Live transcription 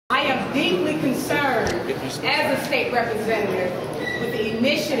I am deeply concerned as a state representative with the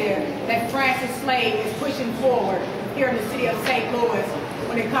initiative that Francis Slade is pushing forward here in the city of St. Louis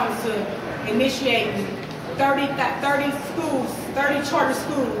when it comes to initiating 30 schools, 30 charter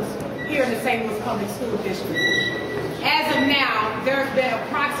schools here in the St. Louis Public School District. As of now, there have been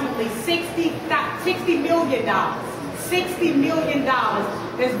approximately $60 million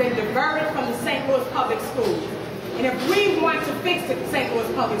that's been diverted from the St. Louis Public Schools. And if we want to fix the St.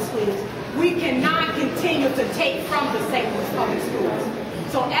 Louis Public Schools, we cannot continue to take from the St. Louis Public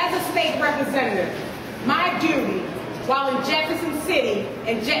Schools. So as a state representative, my duty while in Jefferson City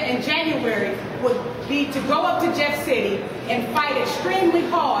in January would be to go up to Jeff City and fight extremely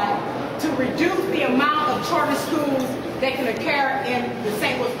hard to reduce the amount of charter schools that can occur in the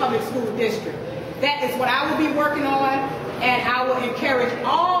St. Louis Public School District. That is what I will be working on, and I will encourage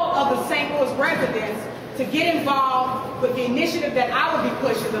all of the St. Louis residents to get involved with the initiative that I will be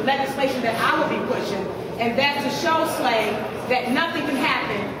pushing, the legislation that I will be pushing, and that's to show Slade that nothing can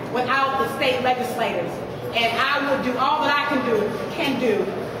happen without the state legislators. And I will do all that I can do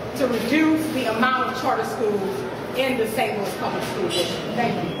to reduce the amount of charter schools in the St. Louis Public School District.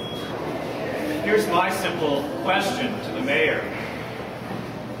 Thank you. Here's my simple question to the mayor.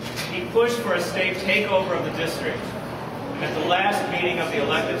 He pushed for a state takeover of the district. And at the last meeting of the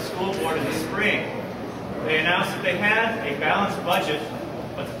elected school board in the spring, they announced that they had a balanced budget,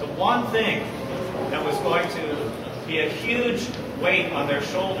 but that the one thing that was going to be a huge weight on their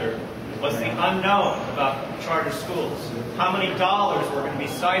shoulder was the unknown about charter schools. How many dollars were going to be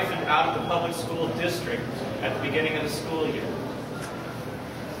siphoned out of the public school district at the beginning of the school year?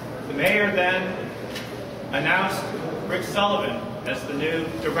 The mayor then announced Rick Sullivan as the new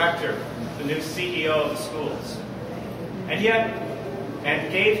director, the new CEO of the schools,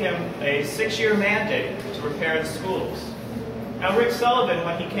 and gave him a 6-year mandate to repair the schools. Now, Rick Sullivan,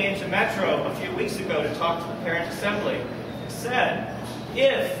 when he came to Metro a few weeks ago to talk to the parent assembly, said,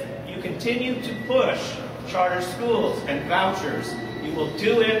 if you continue to push charter schools and vouchers, you will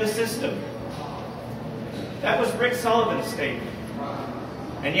do in the system. That was Rick Sullivan's statement.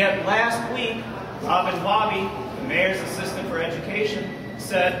 And yet last week, Robin Wabi, the mayor's assistant for education,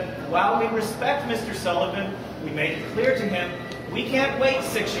 said, while we respect Mr. Sullivan, we made it clear to him, we can't wait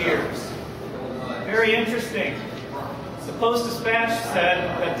 6 years. Very interesting. The Post-Dispatch said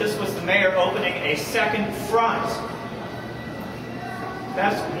that this was the mayor opening a second front.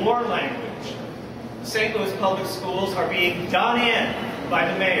 That's war language. The St. Louis Public Schools are being done in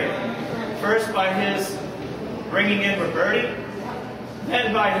by the mayor. First by his bringing in Roberti,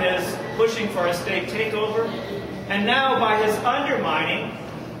 then by his pushing for a state takeover, and now by his undermining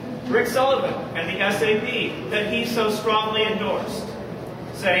Rick Sullivan and the SAB that he so strongly endorsed,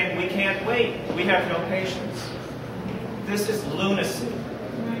 saying we can't wait, we have no patience. This is lunacy,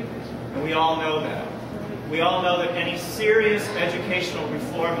 and we all know that. We all know that any serious educational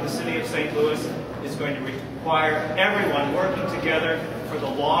reform in the city of St. Louis is going to require everyone working together for the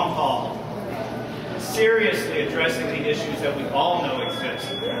long haul, seriously addressing the issues that we all know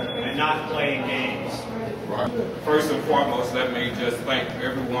exist, and not playing games. Right. First and foremost, let me just thank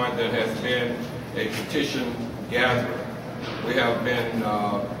everyone that has been a petition gatherer. We have been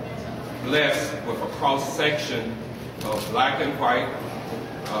blessed with a cross-section of black and white,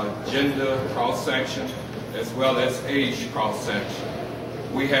 gender cross-section, as well as age cross-section.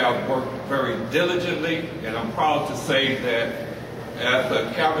 We have worked very diligently, and I'm proud to say that after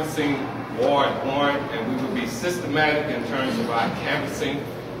canvassing Ward 1, and we will be systematic in terms of our canvassing,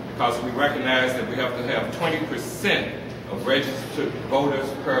 because we recognize that we have to have 20% of registered voters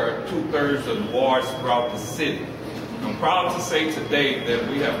per 2/3 of the wards throughout the city. I'm proud to say today that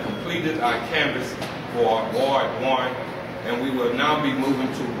we have completed our canvass for Ward 1, and we will now be moving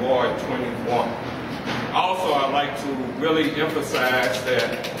to Ward 21. Also, I'd like to really emphasize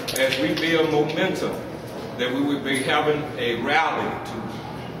that as we build momentum, that we will be having a rally to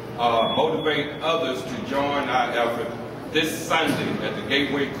motivate others to join our effort this Sunday at the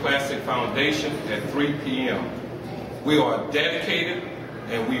Gateway Classic Foundation at 3 p.m. We are dedicated,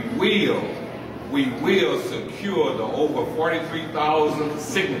 and we will secure the over 43,000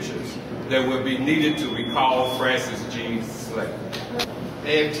 signatures that will be needed to recall Francis G. Slade.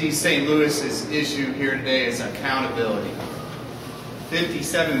 AFT St. Louis's issue here today is accountability.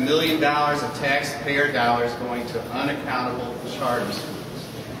 $57 million of taxpayer dollars going to unaccountable charter schools.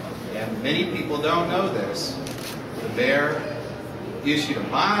 And many people don't know this. The mayor issued a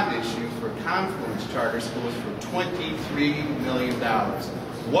bond issue for Confluence charter schools for $23 million.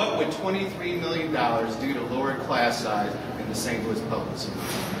 What would $23 million do to lower class size in the St. Louis public schools?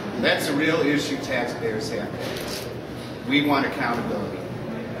 That's a real issue taxpayers have to ask. We want accountability.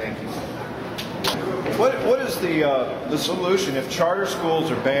 Thank you. What is the solution if charter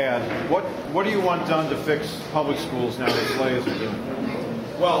schools are bad? What do you want done to fix public schools now that SLAE isn't doing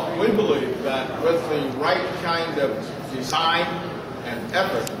it? Well, we believe that with the right kind of design and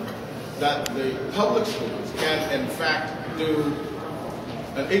effort, that the public schools can in fact do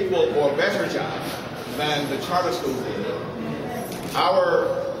an equal or better job than the charter schools do. Our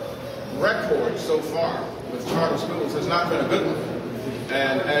record so far with charter schools has not been a good one.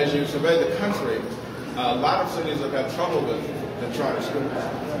 And as you survey the country, a lot of cities have had trouble with the charter schools.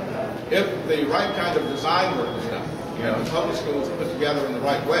 If the right kind of design work is done, and the public schools are put together in the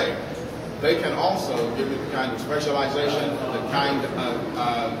right way, they can also give you the kind of specialization, the kind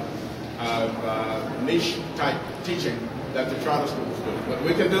of niche type teaching that the charter schools do. But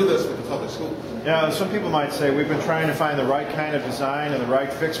we can do this with the public schools. Yeah, some people might say we've been trying to find the right kind of design and the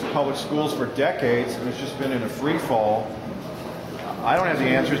right fix for public schools for decades, and it's just been in a free fall. I don't have the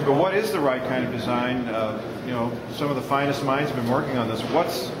answers, but what is the right kind of design? You know, some of the finest minds have been working on this.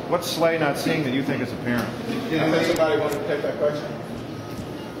 What's SLAE not seeing that you think is apparent? I think somebody wants to take that question.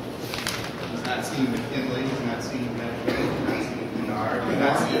 He's not seeing McKinley, he's not seeing Medicare, he's not seeing Menard, he's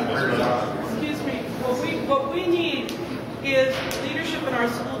not seeing Herzog. Excuse me. What we need is leadership in our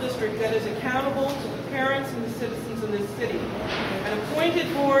school district that is accountable to the parents and the citizens in this city. An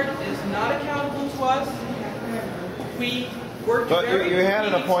appointed board is not accountable to us. We worked But you had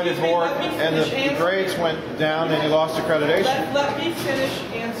an appointed board, and the grades went down, and you lost accreditation. Let me finish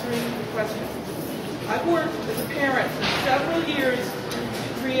answering the question. I've worked as a parent for several years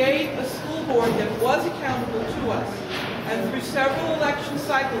to create a school board that was accountable to us. And through several election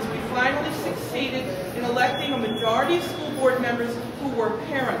cycles, we finally succeeded in electing a majority of school board members who were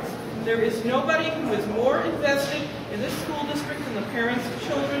parents. There is nobody who is more invested in this school district than the parents of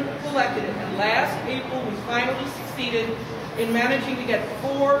children who elected it. And last April, we finally succeeded in managing to get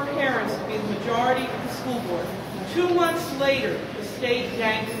 4 parents to be the majority of the school board. 2 months later, the state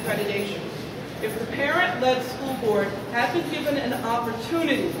yanked accreditation. If the parent-led school board had been given an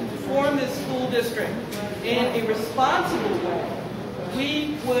opportunity to form this school district in a responsible way,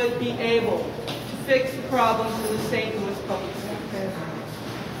 we would be able to fix the problems in the St. Louis public schools.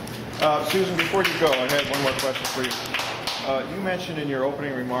 Susan, before you go, I had one more question for you. You mentioned in your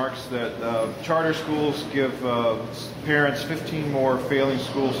opening remarks that charter schools give parents 15 more failing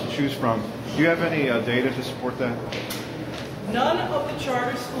schools to choose from. Do you have any data to support that? None of the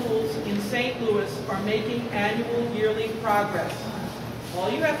charter schools in St. Louis are making annual yearly progress. All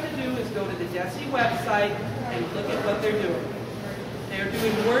you have to do is go to the DESE website and look at what they're doing. They're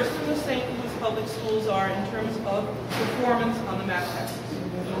doing worse than the St. Louis public schools are in terms of performance on the math test.